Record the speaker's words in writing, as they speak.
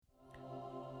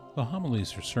The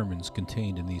homilies or sermons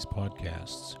contained in these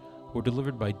podcasts were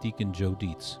delivered by Deacon Joe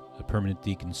Dietz, a permanent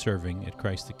deacon serving at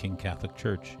Christ the King Catholic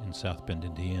Church in South Bend,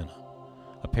 Indiana,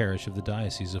 a parish of the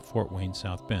Diocese of Fort Wayne,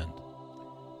 South Bend.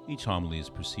 Each homily is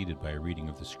preceded by a reading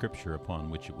of the scripture upon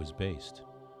which it was based.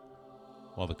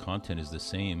 While the content is the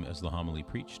same as the homily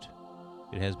preached,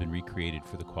 it has been recreated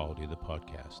for the quality of the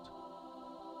podcast.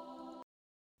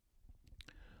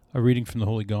 A reading from the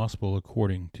Holy Gospel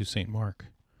according to St. Mark.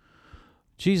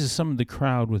 Jesus summoned the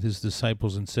crowd with his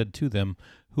disciples and said to them,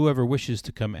 "Whoever wishes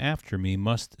to come after me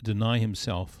must deny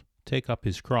himself, take up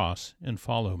his cross, and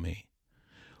follow me.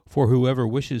 For whoever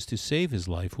wishes to save his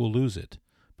life will lose it,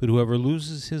 but whoever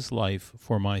loses his life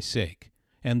for my sake,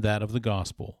 and that of the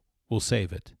gospel, will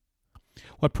save it.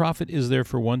 What profit is there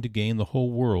for one to gain the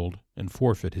whole world and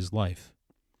forfeit his life?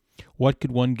 What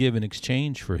could one give in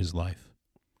exchange for his life?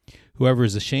 Whoever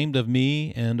is ashamed of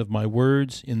me and of my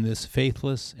words in this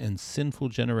faithless and sinful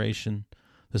generation,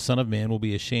 the Son of Man will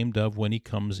be ashamed of when he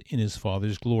comes in his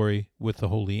Father's glory with the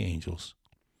holy angels."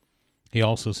 He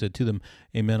also said to them,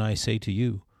 "Amen, I say to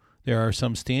you, there are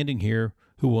some standing here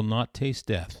who will not taste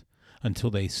death until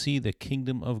they see the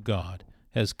kingdom of God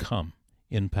has come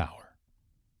in power."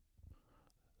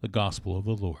 The Gospel of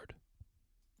the Lord.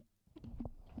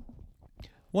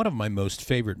 One of my most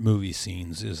favorite movie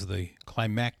scenes is the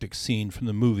climactic scene from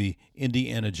the movie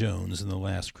Indiana Jones and the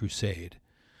Last Crusade.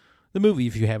 The movie,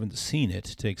 if you haven't seen it,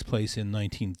 takes place in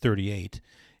 1938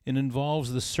 and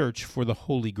involves the search for the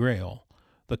Holy Grail,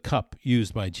 the cup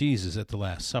used by Jesus at the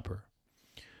Last Supper.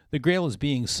 The Grail is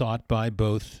being sought by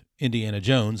both Indiana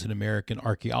Jones, an American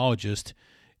archaeologist,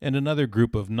 and another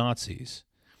group of Nazis.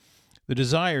 The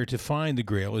desire to find the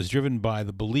Grail is driven by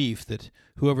the belief that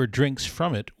whoever drinks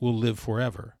from it will live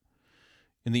forever.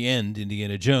 In the end,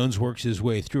 Indiana Jones works his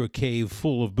way through a cave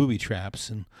full of booby traps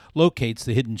and locates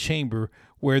the hidden chamber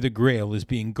where the Grail is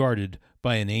being guarded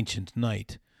by an ancient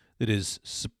knight that is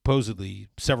supposedly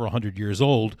several hundred years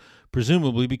old,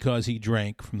 presumably because he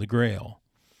drank from the Grail.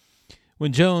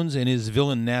 When Jones and his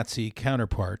villain Nazi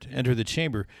counterpart enter the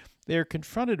chamber, they are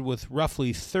confronted with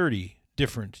roughly 30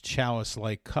 different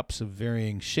chalice-like cups of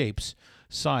varying shapes,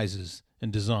 sizes,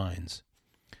 and designs.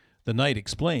 The knight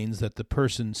explains that the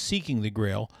person seeking the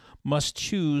Grail must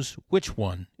choose which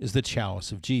one is the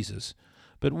chalice of Jesus,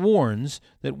 but warns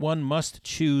that one must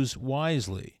choose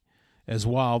wisely, as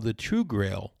while the true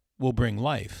Grail will bring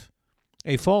life,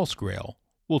 a false Grail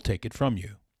will take it from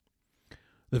you.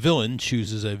 The villain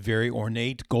chooses a very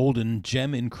ornate, golden,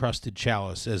 gem-encrusted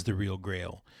chalice as the real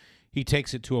Grail. He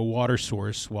takes it to a water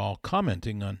source while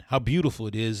commenting on how beautiful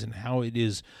it is and how it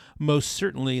is most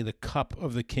certainly the cup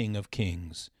of the King of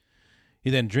Kings. He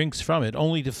then drinks from it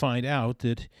only to find out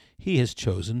that he has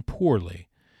chosen poorly,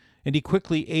 and he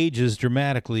quickly ages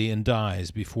dramatically and dies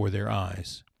before their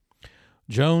eyes.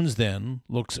 Jones then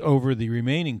looks over the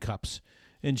remaining cups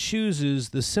and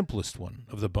chooses the simplest one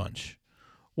of the bunch,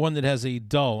 one that has a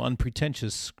dull,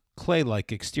 unpretentious,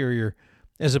 clay-like exterior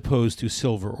as opposed to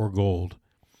silver or gold.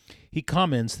 He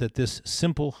comments that this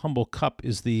simple, humble cup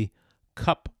is the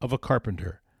cup of a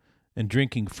carpenter, and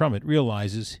drinking from it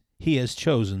realizes he has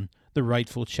chosen the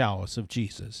rightful chalice of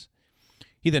Jesus.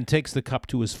 He then takes the cup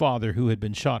to his father, who had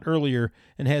been shot earlier,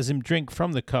 and has him drink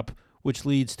from the cup, which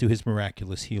leads to his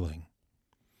miraculous healing.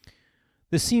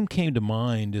 This scene came to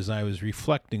mind as I was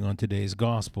reflecting on today's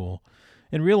gospel,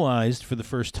 and realized for the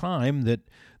first time that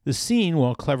the scene,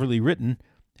 while cleverly written,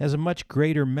 has a much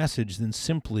greater message than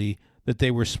simply that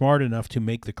they were smart enough to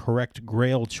make the correct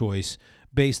Grail choice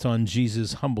based on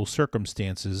Jesus' humble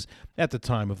circumstances at the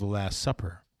time of the Last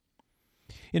Supper.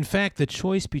 In fact, the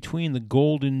choice between the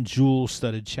golden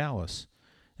jewel-studded chalice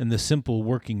and the simple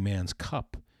working man's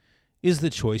cup is the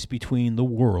choice between the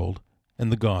world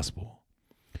and the gospel.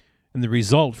 And the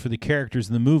result for the characters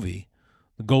in the movie,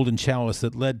 the golden chalice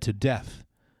that led to death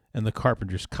and the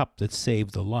carpenter's cup that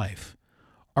saved the life,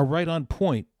 are right on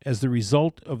point as the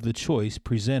result of the choice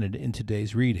presented in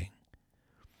today's reading.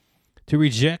 To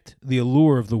reject the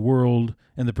allure of the world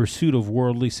and the pursuit of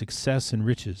worldly success and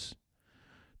riches.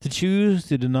 To choose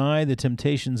to deny the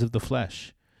temptations of the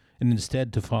flesh and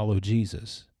instead to follow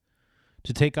Jesus.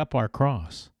 To take up our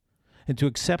cross and to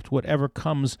accept whatever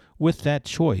comes with that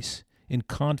choice in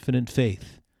confident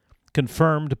faith,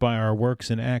 confirmed by our works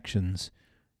and actions,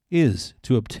 is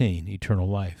to obtain eternal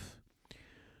life.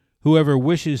 Whoever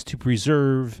wishes to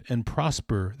preserve and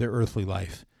prosper their earthly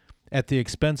life at the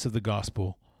expense of the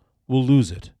gospel will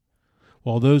lose it,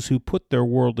 while those who put their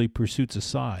worldly pursuits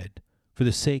aside for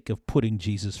the sake of putting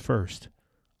Jesus first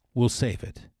will save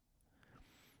it.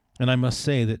 And I must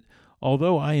say that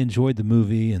although I enjoyed the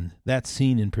movie and that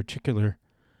scene in particular,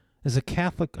 As a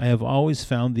Catholic, I have always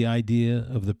found the idea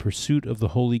of the pursuit of the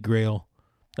Holy Grail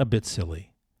a bit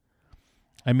silly.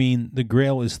 I mean, the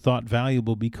Grail is thought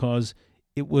valuable because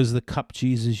it was the cup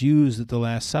Jesus used at the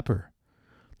Last Supper,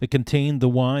 that contained the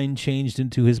wine changed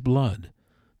into his blood,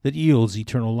 that yields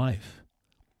eternal life.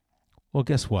 Well,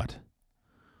 guess what?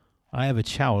 I have a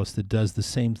chalice that does the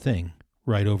same thing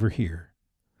right over here.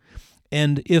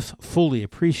 And if fully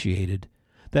appreciated,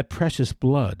 that precious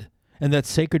blood and that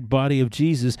sacred body of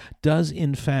Jesus does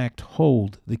in fact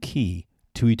hold the key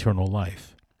to eternal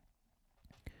life.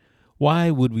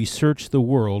 Why would we search the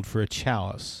world for a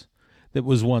chalice that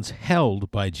was once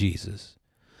held by Jesus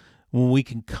when we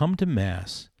can come to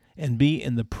Mass and be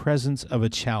in the presence of a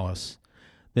chalice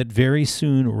that very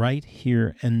soon, right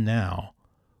here and now,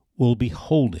 will be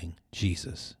holding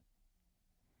Jesus?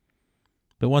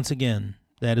 But once again,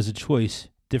 that is a choice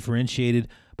differentiated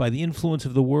by the influence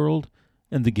of the world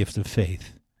and the gift of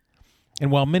faith.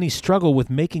 And while many struggle with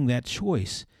making that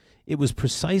choice, it was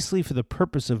precisely for the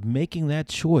purpose of making that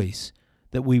choice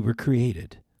that we were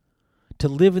created. To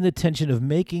live in the tension of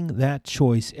making that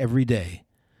choice every day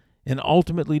and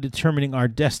ultimately determining our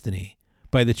destiny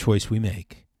by the choice we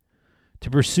make. To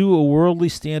pursue a worldly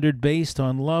standard based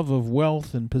on love of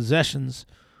wealth and possessions,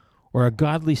 or a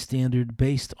godly standard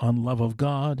based on love of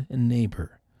God and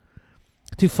neighbor.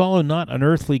 To follow not an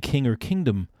earthly king or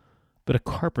kingdom, but a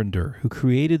carpenter who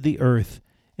created the earth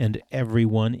and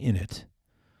everyone in it.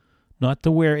 Not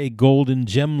to wear a golden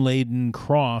gem-laden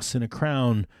cross and a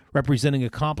crown representing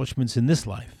accomplishments in this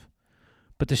life,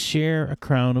 but to share a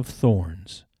crown of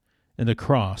thorns and a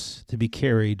cross to be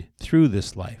carried through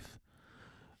this life,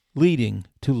 leading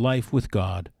to life with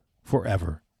God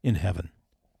forever in heaven.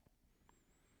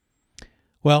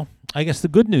 Well, I guess the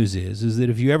good news is that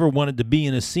if you ever wanted to be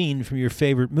in a scene from your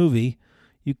favorite movie,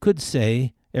 you could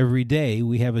say every day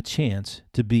we have a chance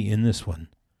to be in this one.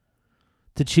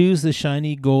 To choose the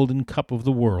shiny golden cup of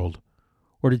the world,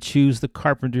 or to choose the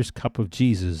carpenter's cup of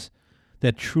Jesus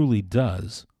that truly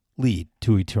does lead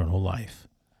to eternal life.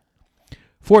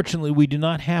 Fortunately, we do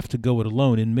not have to go it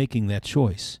alone in making that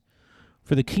choice,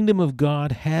 for the kingdom of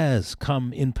God has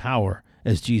come in power,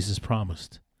 as Jesus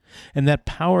promised. And that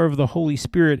power of the Holy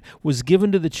Spirit was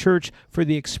given to the church for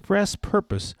the express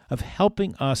purpose of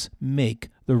helping us make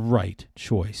the right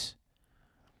choice.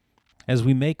 As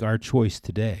we make our choice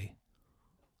today,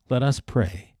 let us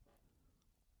pray,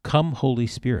 "Come, Holy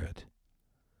Spirit,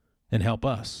 and help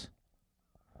us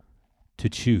to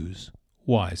choose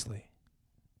wisely."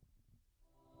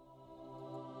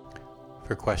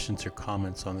 For questions or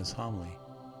comments on this homily,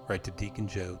 write to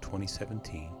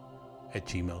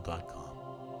deaconjoe2017@gmail.com.